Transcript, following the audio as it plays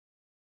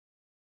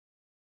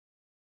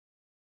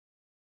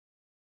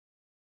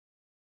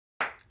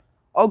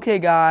Okay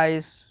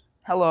guys,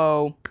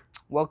 hello,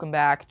 welcome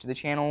back to the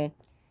channel,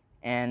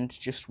 and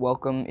just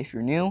welcome if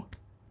you're new.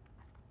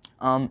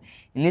 In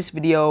this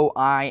video,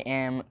 I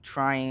am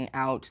trying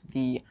out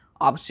the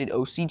Opposite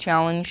OC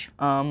Challenge,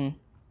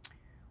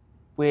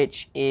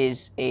 which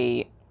is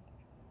a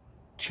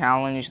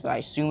challenge that I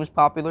assume is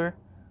popular.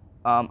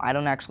 I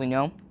don't actually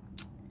know,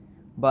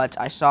 but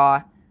I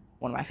saw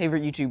one of my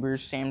favorite YouTubers,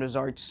 Sam Does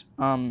Arts,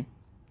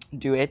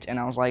 do it, and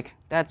I was like,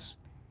 that's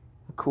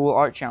a cool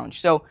art challenge.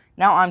 So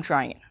now I'm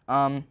trying it.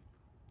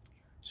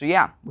 So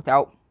yeah,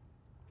 without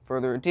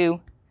further ado,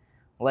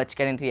 let's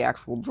get into the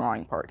actual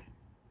drawing part.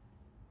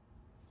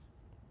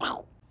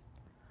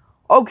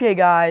 Okay,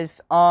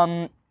 guys,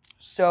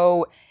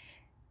 so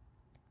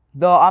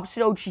the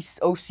Opposite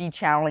OC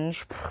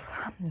Challenge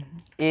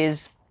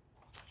is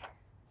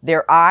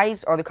their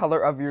eyes are the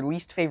color of your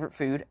least favorite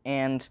food,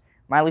 and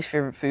my least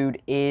favorite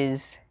food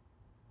is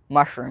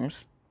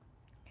mushrooms.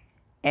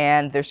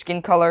 And their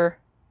skin color,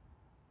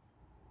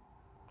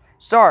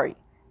 sorry,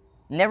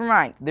 never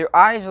mind. Their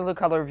eyes are the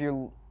color of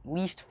your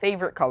least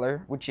favorite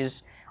color, which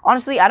is,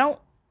 honestly, I don't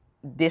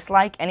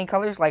dislike any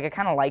colors. Like, I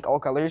kind of like all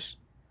colors.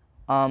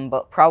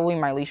 But probably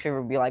my least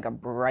favorite would be like a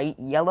bright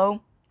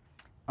yellow.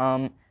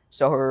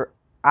 So her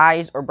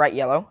eyes are bright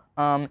yellow.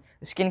 The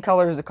skin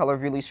color is the color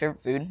of your least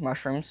favorite food,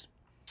 mushrooms.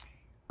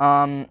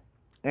 And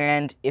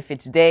if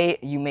it's day,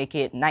 you make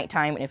it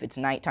nighttime, and if it's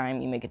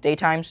nighttime, you make it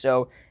daytime.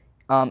 So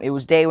it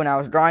was day when I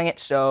was drawing it,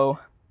 so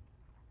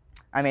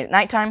I made it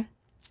nighttime.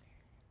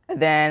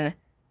 And then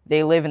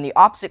they live in the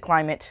opposite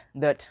climate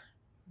that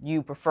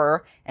you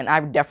prefer, and I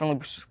would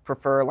definitely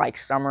prefer like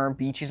summer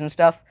beaches and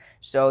stuff.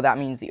 So that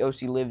means the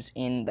OC lives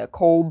in the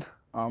cold,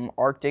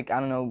 Arctic,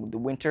 I don't know, the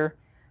winter.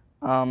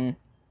 And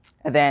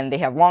then they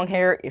have long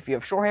hair if you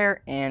have short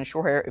hair, and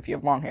short hair if you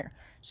have long hair.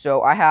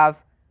 So I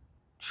have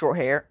short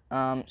hair,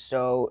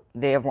 so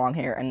they have long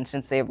hair, and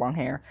since they have long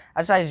hair,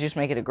 I decided to just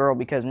make it a girl,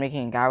 because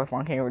making a guy with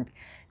long hair would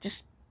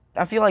just,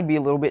 I feel like, be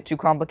a little bit too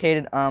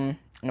complicated, and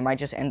it might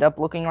just end up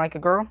looking like a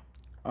girl.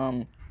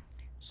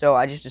 So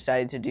I just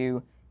decided to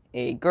do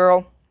a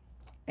girl,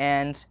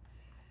 and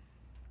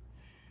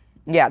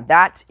yeah,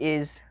 that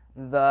is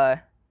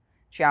the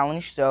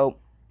challenge. So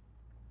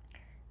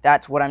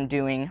that's what I'm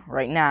doing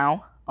right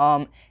now.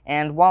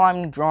 And while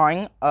I'm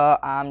drawing,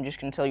 I'm just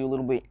gonna tell you a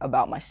little bit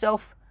about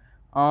myself.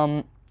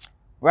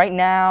 Right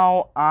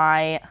now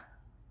I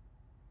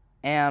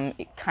am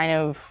kind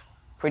of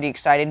pretty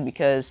excited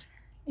because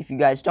if you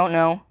guys don't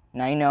know,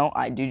 now you know,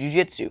 I do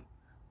jiu-jitsu.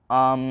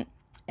 And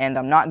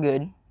I'm not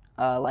good.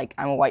 Like,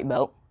 I'm a white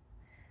belt.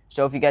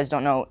 So if you guys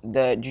don't know,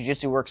 the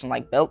jiu-jitsu works in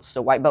like belts.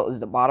 So white belt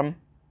is the bottom.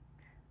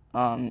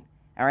 And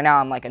right now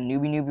I'm like a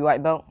newbie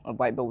white belt, a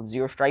white belt with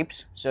 0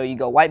 stripes. So you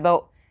go white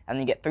belt, and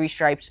then you get 3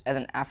 stripes, and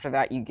then after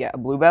that you get a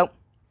blue belt.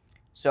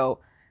 So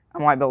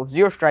I'm white belt with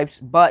 0 stripes,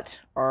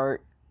 but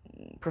our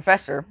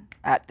professor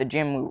at the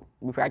gym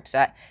we practice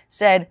at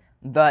said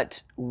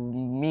that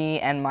me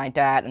and my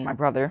dad and my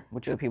brother,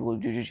 which are the people who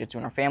do jiu-jitsu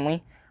in our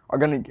family, are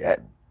gonna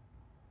get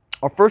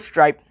our first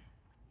stripe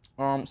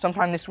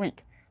sometime this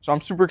week. So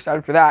I'm super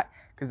excited for that,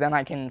 because then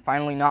I can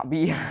finally not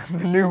be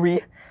the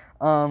newbie.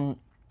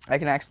 I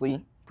can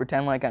actually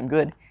pretend like I'm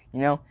good, you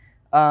know?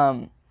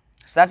 So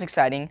that's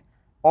exciting.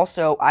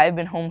 Also, I have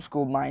been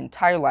homeschooled my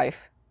entire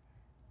life,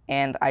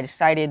 and I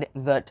decided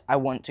that I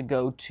want to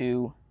go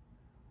to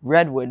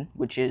Redwood,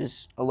 which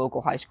is a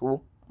local high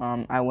school.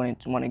 I want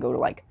to go to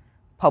like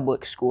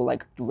public school,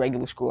 like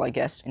regular school, I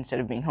guess, instead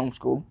of being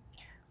homeschooled.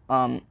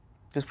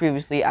 Because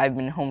previously I've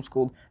been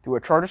homeschooled through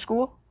a charter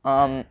school.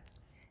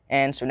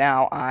 And so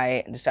now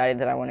I decided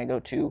that I want to go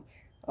to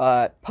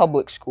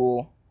public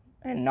school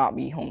and not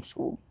be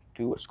homeschooled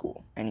through a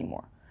school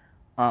anymore.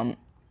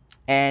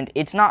 And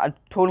it's not a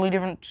totally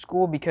different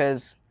school,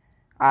 because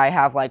I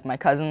have like my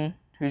cousin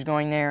who's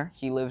going there.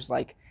 He lives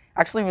like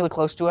actually really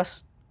close to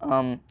us.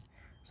 So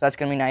that's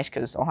going to be nice,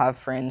 because I'll have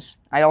friends.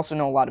 I also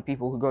know a lot of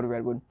people who go to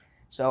Redwood,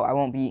 so I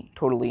won't be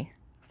totally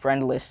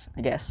friendless,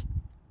 I guess.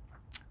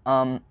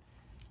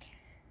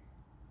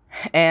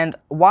 And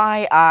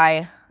why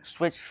I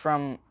switched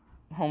from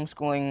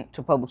homeschooling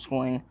to public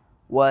schooling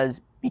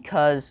was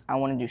because I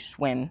want to do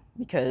swim,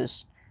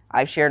 because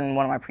I've shared in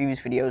one of my previous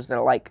videos that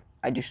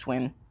I do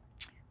swim,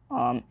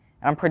 and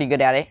I'm pretty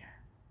good at it,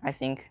 I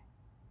think.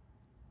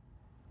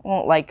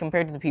 Well, like,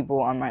 compared to the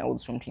people on my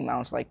old swim team, I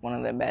was like one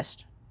of the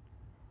best.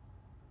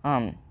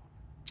 And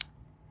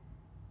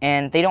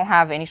they don't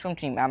have any swim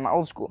team at my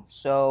old school,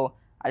 so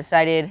I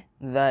decided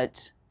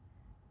that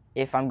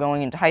if I'm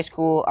going into high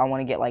school, I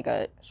want to get like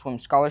a swim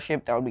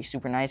scholarship. That would be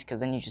super nice, because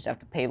then you just have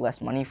to pay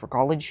less money for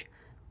college.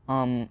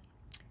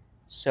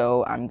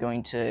 So I'm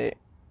going to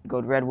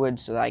go to Redwood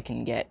so that I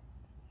can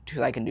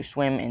do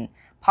swim and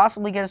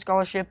possibly get a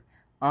scholarship.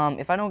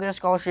 If I don't get a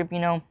scholarship, you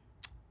know,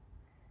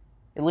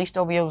 at least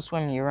I'll be able to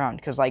swim year round,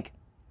 because like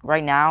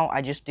right now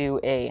I just do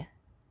a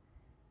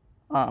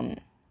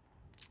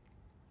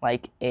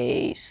like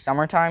a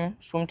summertime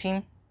swim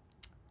team,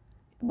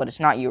 but it's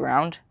not year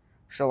round.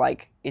 So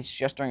like it's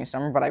just during the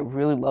summer, but I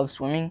really love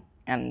swimming,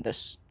 and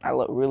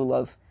really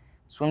love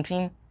swim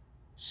team.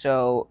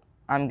 So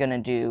I'm gonna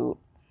do.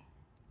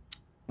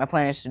 My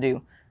plan is to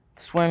do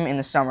swim in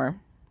the summer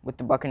with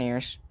the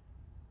Buccaneers,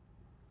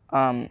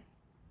 and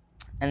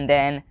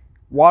then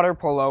water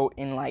polo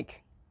in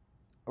like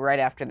right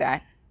after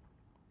that,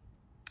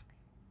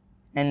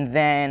 and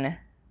then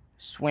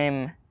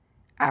swim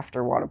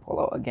after water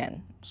polo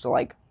again. So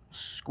like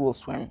school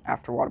swim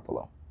after water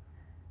polo.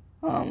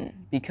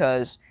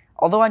 Because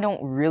although I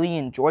don't really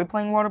enjoy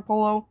playing water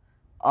polo,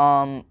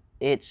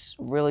 it's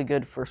really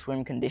good for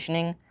swim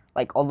conditioning.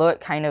 Like although it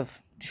kind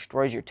of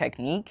destroys your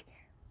technique,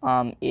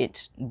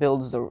 it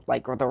builds the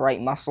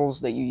right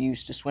muscles that you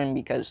use to swim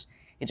because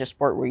it's a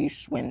sport where you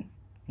swim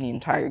the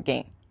entire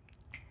game.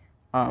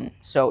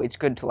 So it's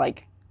good to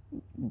like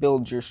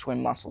build your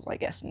swim muscles, I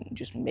guess, and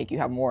just make you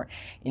have more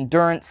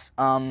endurance.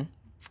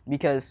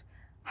 Because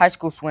high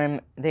school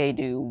swim, they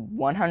do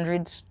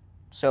 100s,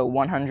 so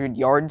 100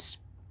 yards.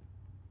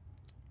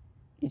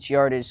 Each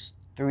yard is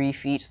 3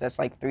 feet, so that's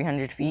like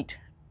 300 feet.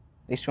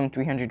 They swim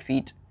 300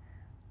 feet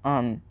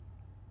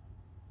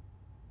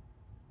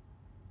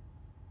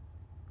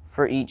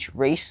for each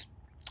race.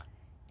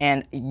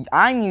 And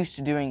I'm used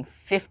to doing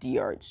 50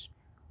 yards,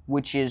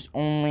 which is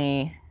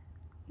only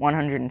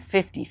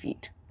 150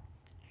 feet.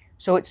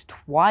 So it's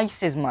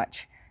twice as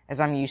much as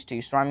I'm used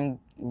to. So I'm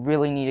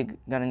really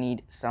gonna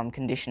need some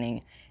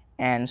conditioning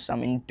and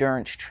some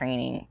endurance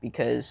training,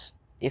 because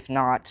if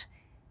not,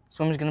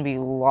 swim is gonna be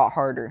a lot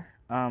harder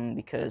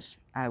because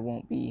I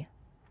won't be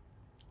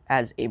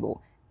as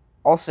able.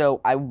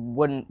 Also, I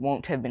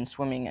won't have been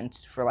swimming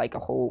for like a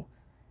whole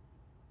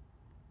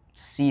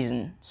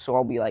season, so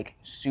I'll be like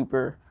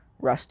super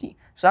rusty.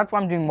 So that's why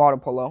I'm doing water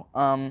polo.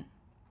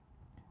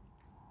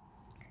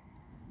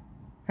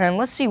 And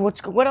let's see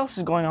what else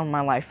is going on in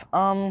my life.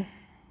 Oh,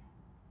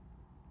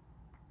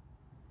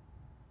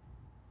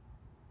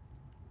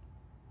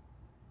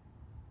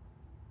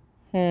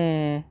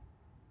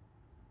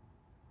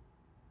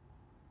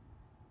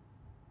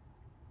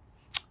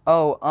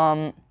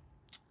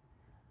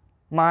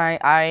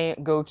 I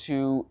go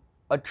to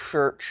a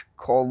church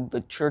called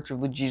the Church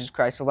of the Jesus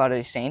Christ of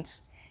Latter-day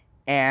Saints,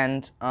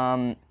 and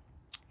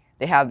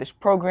they have this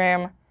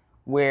program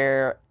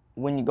where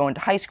when you go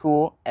into high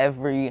school,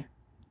 every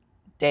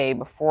day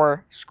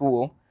before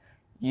school,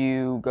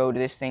 you go to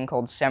this thing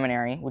called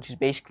seminary, which is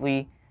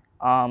basically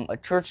a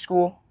church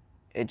school.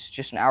 It's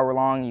just an hour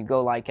long. You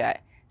go like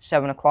at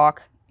 7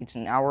 o'clock. It's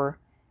an hour,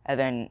 and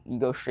then you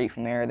go straight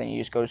from there. Then you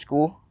just go to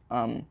school,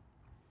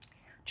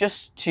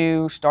 just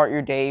to start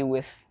your day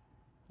with,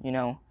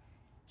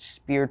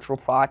 spiritual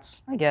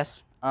thoughts, I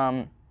guess.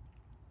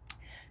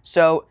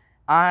 So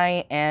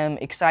I am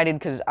excited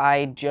because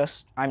I'm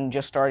just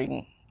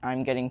starting.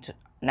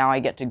 Now I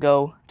get to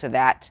go to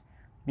that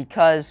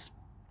because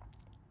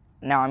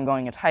now I'm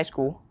going into high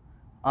school,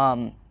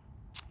 and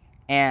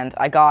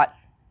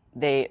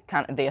they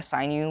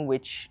assign you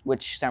which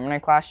seminary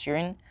class you're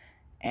in,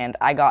 and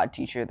I got a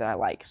teacher that I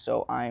like,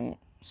 so I'm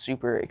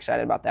super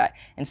excited about that.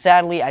 And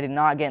sadly, I did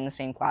not get in the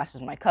same class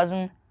as my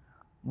cousin,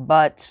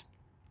 but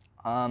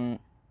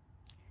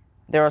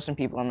there are some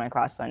people in my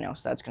class that I know,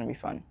 so that's gonna be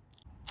fun.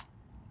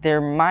 There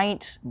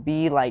might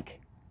be like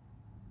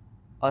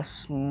a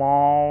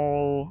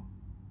small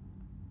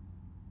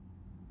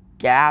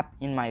gap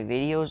in my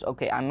videos.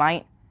 Okay, I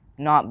might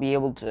not be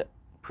able to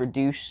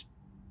produce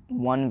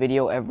one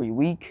video every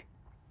week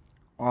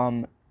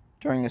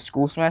during the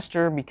school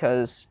semester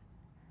because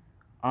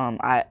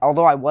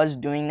although I was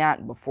doing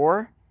that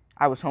before,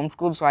 I was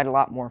homeschooled, so I had a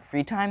lot more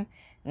free time.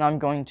 Now I'm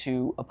going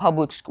to a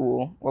public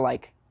school, or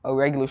like a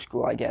regular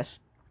school, I guess.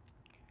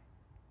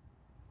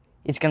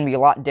 It's going to be a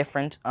lot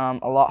different,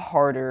 a lot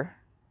harder,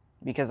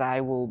 because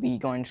I will be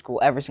going to school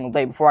every single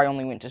day. Before, I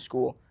only went to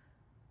school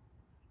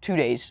 2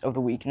 days of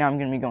the week. Now I'm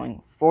going to be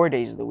going 4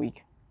 days of the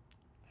week.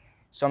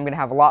 So I'm going to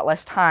have a lot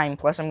less time,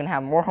 plus I'm going to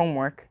have more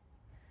homework.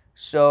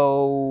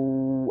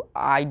 So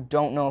I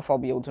don't know if I'll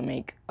be able to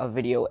make a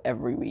video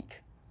every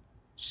week.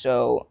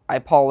 So I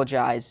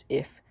apologize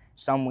if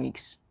some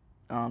weeks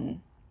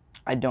I'm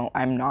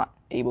not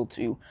able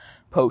to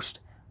post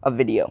a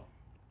video.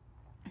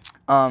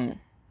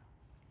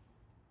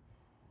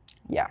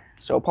 Yeah,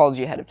 so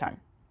apology ahead of time.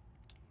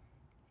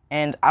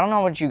 And I don't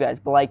know about you guys,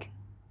 but like,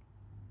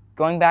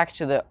 going back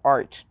to the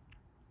art,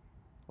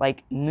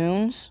 like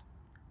moons,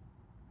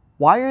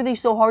 why are they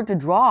so hard to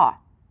draw?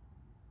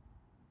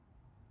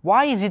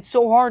 Why is it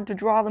so hard to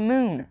draw the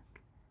moon?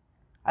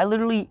 I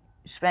literally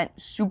spent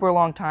super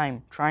long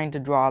time trying to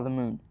draw the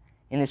moon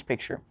in this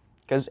picture,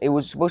 because it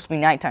was supposed to be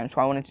nighttime,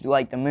 so I wanted to do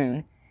like the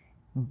moon,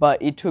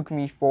 but it took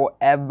me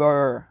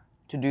forever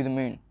to do the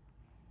moon.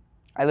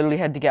 I literally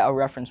had to get a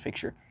reference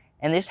picture.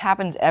 And this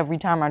happens every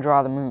time I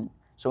draw the moon.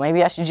 So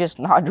maybe I should just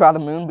not draw the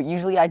moon, but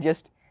usually I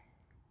just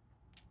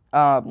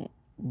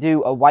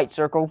do a white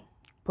circle,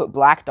 put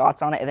black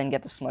dots on it, and then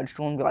get the smudge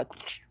tool and be like,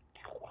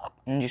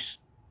 and just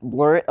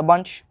blur it a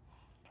bunch.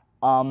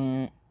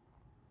 Because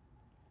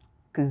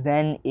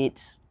then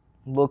it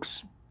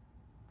looks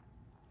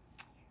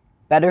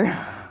better.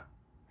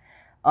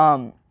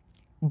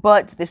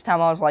 But this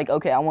time I was like,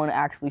 okay, I want to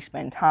actually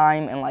spend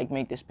time and like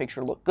make this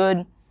picture look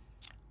good.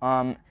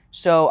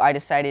 So I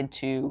decided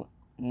to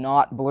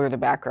not blur the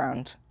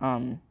background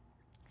and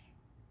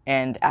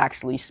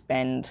actually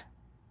spend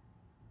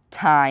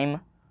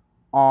time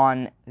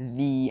on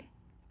the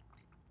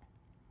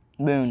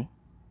moon.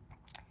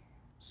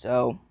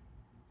 So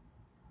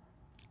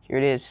here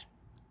it is,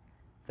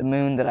 the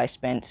moon that I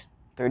spent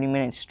 30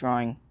 minutes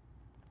drawing.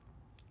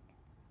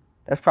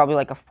 That's probably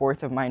like a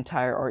fourth of my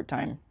entire art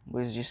time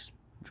was just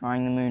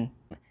drawing the moon.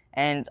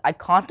 And I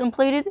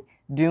contemplated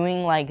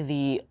doing like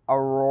the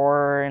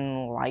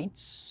auroran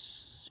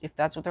lights, if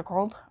that's what they're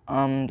called.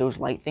 Those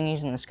light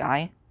thingies in the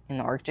sky in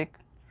the Arctic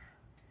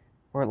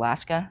or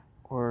Alaska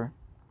or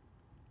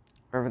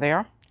wherever they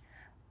are.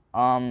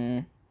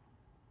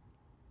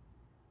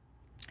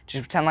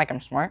 Just pretend like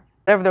I'm smart.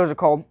 Whatever those are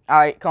called,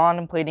 I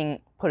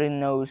contemplating putting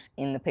those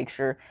in the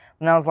picture,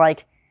 and I was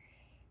like,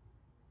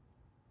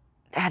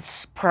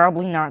 that's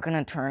probably not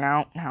gonna turn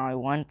out how I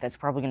want. That's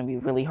probably gonna be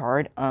really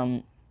hard.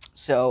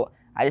 So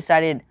I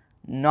decided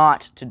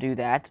not to do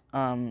that,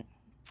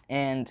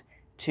 and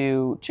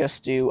to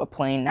just do a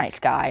plain night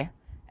sky.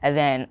 And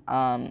then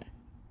I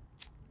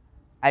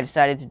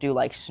decided to do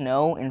like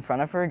snow in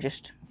front of her,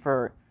 just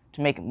to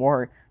make it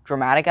more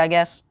dramatic, I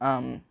guess.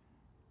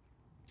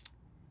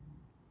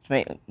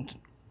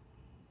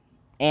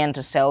 And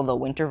to sell the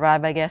winter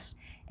vibe, I guess.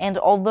 And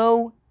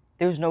although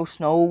there's no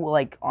snow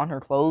like on her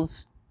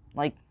clothes,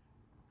 like,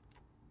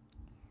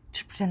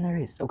 just pretend there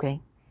is,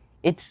 okay?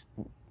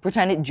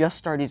 Pretend it just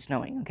started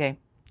snowing, okay?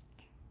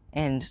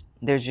 And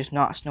there's just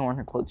not snow on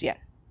her clothes yet.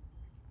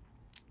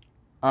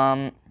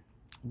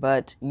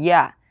 But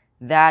yeah,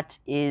 that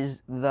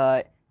is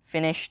the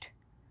finished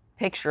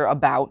picture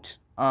about.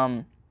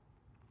 And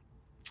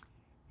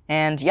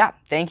yeah,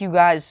 thank you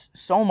guys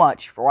so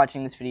much for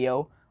watching this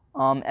video.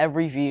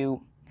 Every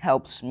view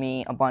helps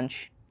me a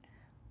bunch.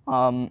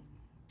 And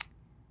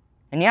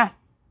yeah.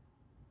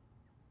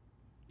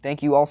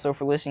 Thank you also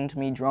for listening to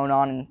me drone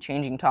on and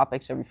changing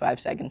topics every 5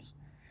 seconds.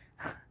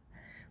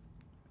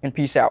 And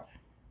peace out.